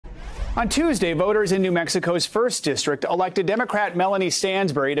On Tuesday, voters in New Mexico's 1st District elected Democrat Melanie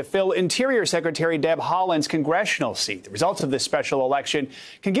Stansbury to fill Interior Secretary Deb Haaland's congressional seat. The results of this special election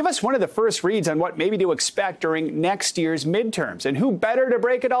can give us one of the first reads on what maybe to expect during next year's midterms. And who better to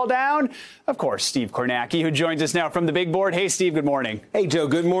break it all down? Of course, Steve Kornacki, who joins us now from the big board. Hey, Steve, good morning. Hey, Joe,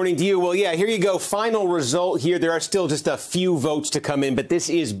 good morning to you. Well, yeah, here you go. Final result here. There are still just a few votes to come in, but this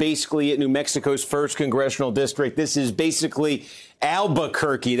is basically New Mexico's 1st Congressional District. This is basically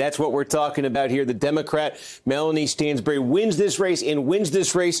Albuquerque. That's what we're talking about here. The Democrat Melanie Stansbury wins this race and wins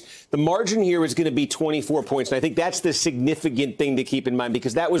this race. The margin here is going to be 24 points. And I think that's the significant thing to keep in mind,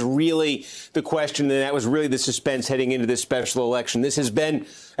 because that was really the question, and that was really the suspense heading into this special election. This has been,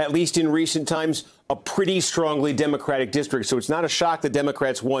 at least in recent times, a pretty strongly Democratic district. So it's not a shock that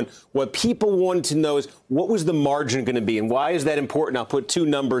Democrats won. What people wanted to know is, what was the margin going to be? And why is that important? I'll put two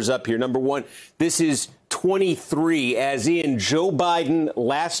numbers up here. Number one, this is 23, as in Joe Biden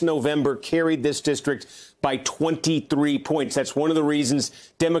last November carried this district by 23 points. That's one of the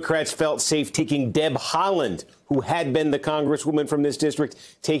reasons Democrats felt safe taking Deb Haaland, who had been the congresswoman from this district,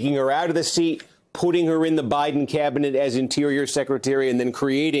 taking her out of the seat, putting her in the Biden cabinet as Interior Secretary, and then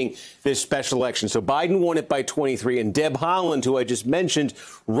creating this special election. So Biden won it by 23, and Deb Haaland, who I just mentioned,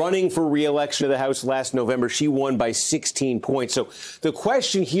 running for re-election to the House last November, she won by 16 points. So the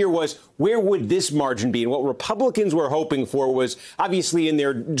question here was, where would this margin be? And what Republicans were hoping for was, obviously in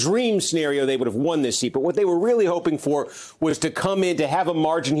their dream scenario, they would have won this seat. But what they were really hoping for was to come in to have a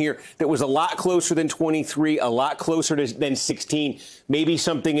margin here that was a lot closer than 23, a lot closer than 16, maybe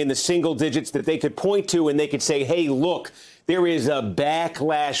something in the single digits that they could point to and they could say, hey, look, there is a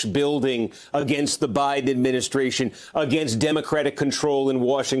backlash building against the Biden administration, against Democratic control in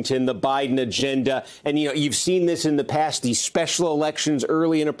Washington, the Biden agenda. And, you know, you've seen this in the past, these special elections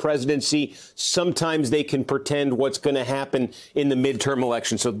early in a presidency. Sometimes they can pretend what's going to happen in the midterm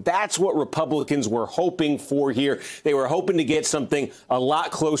election. So that's what Republicans were hoping for here. They were hoping to get something a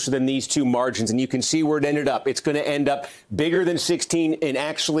lot closer than these two margins. And you can see where it ended up. It's going to end up bigger than 16 and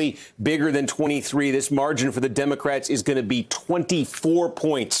actually bigger than 23. This margin for the Democrats is going to be 24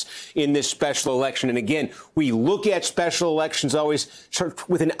 points in this special election. And again, we look at special elections always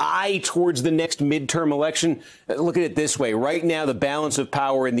with an eye towards the next midterm election. Look at it this way. Right now, the balance of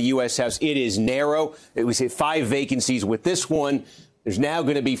power in the U.S. House, it is narrow. We say 5 vacancies. With this one, there's now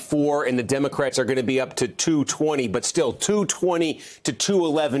going to be 4, and the Democrats are going to be up to 220. But still, 220 to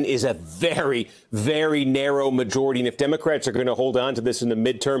 211 is a very, very narrow majority. And if Democrats are going to hold on to this in the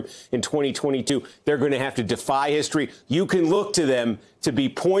midterm in 2022, they're going to have to defy history. You can look to them to be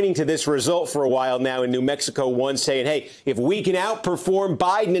pointing to this result for a while now in New Mexico 1, saying, hey, if we can outperform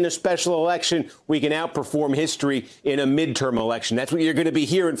Biden in a special election, we can outperform history in a midterm election. That's what you're going to be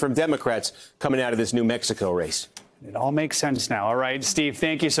hearing from Democrats coming out of this New Mexico race. It all makes sense now. All right, Steve,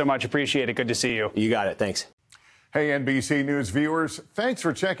 thank you so much. Appreciate it. Good to see you. You got it. Thanks. Hey, NBC News viewers, thanks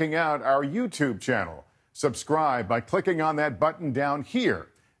for checking out our YouTube channel. Subscribe by clicking on that button down here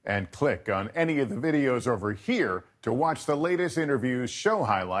and click on any of the videos over here to watch the latest interviews, show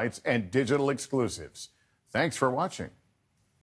highlights, and digital exclusives. Thanks for watching.